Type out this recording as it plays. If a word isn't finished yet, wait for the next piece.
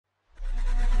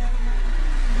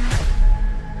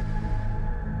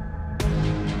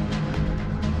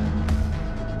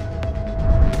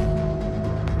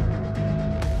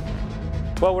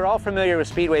Well, we're all familiar with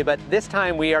Speedway, but this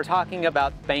time we are talking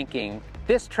about banking.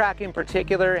 This track in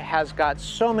particular has got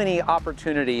so many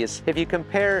opportunities. If you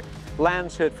compare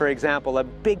Landshut, for example, a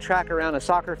big track around a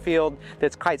soccer field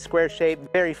that's quite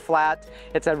square-shaped, very flat.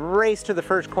 It's a race to the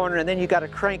first corner, and then you got to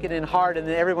crank it in hard, and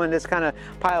then everyone just kind of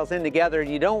piles in together.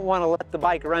 You don't want to let the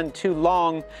bike run too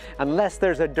long unless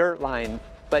there's a dirt line.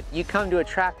 But you come to a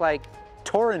track like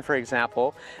Torun, for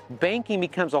example, banking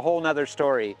becomes a whole nother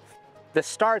story. The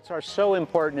starts are so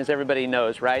important, as everybody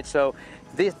knows, right? So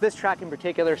this track in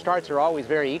particular, starts are always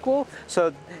very equal.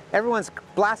 So everyone's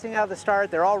blasting out of the start,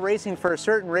 they're all racing for a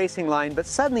certain racing line, but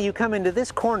suddenly you come into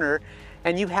this corner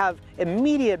and you have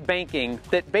immediate banking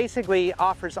that basically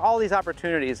offers all these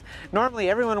opportunities. Normally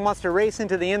everyone wants to race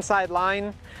into the inside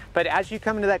line, but as you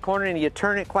come into that corner and you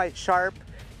turn it quite sharp,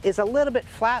 it's a little bit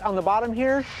flat on the bottom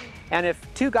here, and if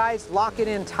two guys lock it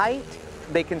in tight,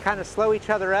 they can kind of slow each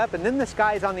other up, and then this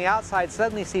guy's on the outside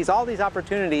suddenly sees all these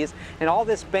opportunities and all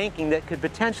this banking that could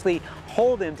potentially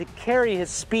hold him to carry his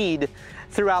speed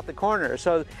throughout the corner.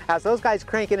 So as those guys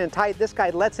crank it in tight, this guy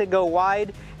lets it go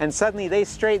wide, and suddenly they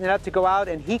straighten it up to go out,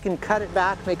 and he can cut it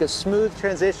back, make a smooth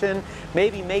transition,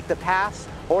 maybe make the pass,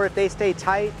 or if they stay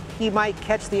tight, he might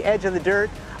catch the edge of the dirt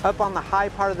up on the high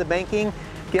part of the banking,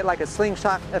 get like a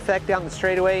slingshot effect down the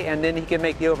straightaway, and then he can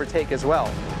make the overtake as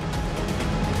well.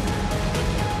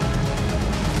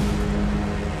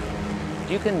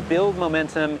 You can build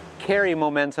momentum, carry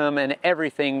momentum, and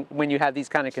everything when you have these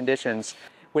kind of conditions.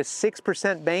 With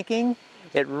 6% banking,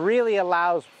 it really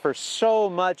allows for so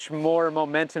much more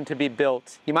momentum to be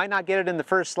built. You might not get it in the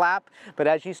first lap, but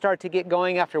as you start to get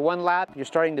going after one lap, you're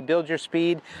starting to build your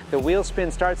speed. The wheel spin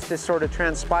starts to sort of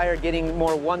transpire, getting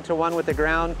more one-to-one with the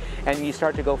ground, and you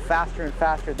start to go faster and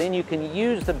faster. Then you can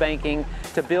use the banking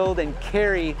to build and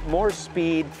carry more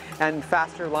speed and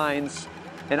faster lines.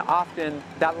 And often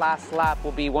that last lap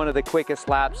will be one of the quickest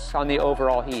laps on the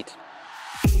overall heat.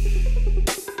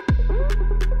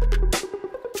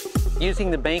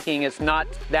 Using the banking is not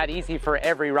that easy for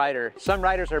every rider. Some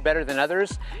riders are better than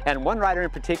others, and one rider in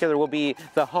particular will be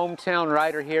the hometown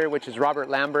rider here, which is Robert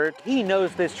Lambert. He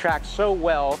knows this track so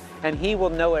well, and he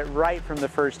will know it right from the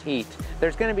first heat.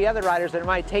 There's going to be other riders that it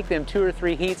might take them 2 or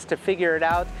 3 heats to figure it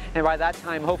out, and by that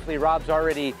time, hopefully Rob's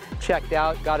already checked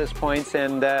out, got his points,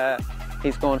 and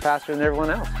he's going faster than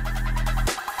everyone else.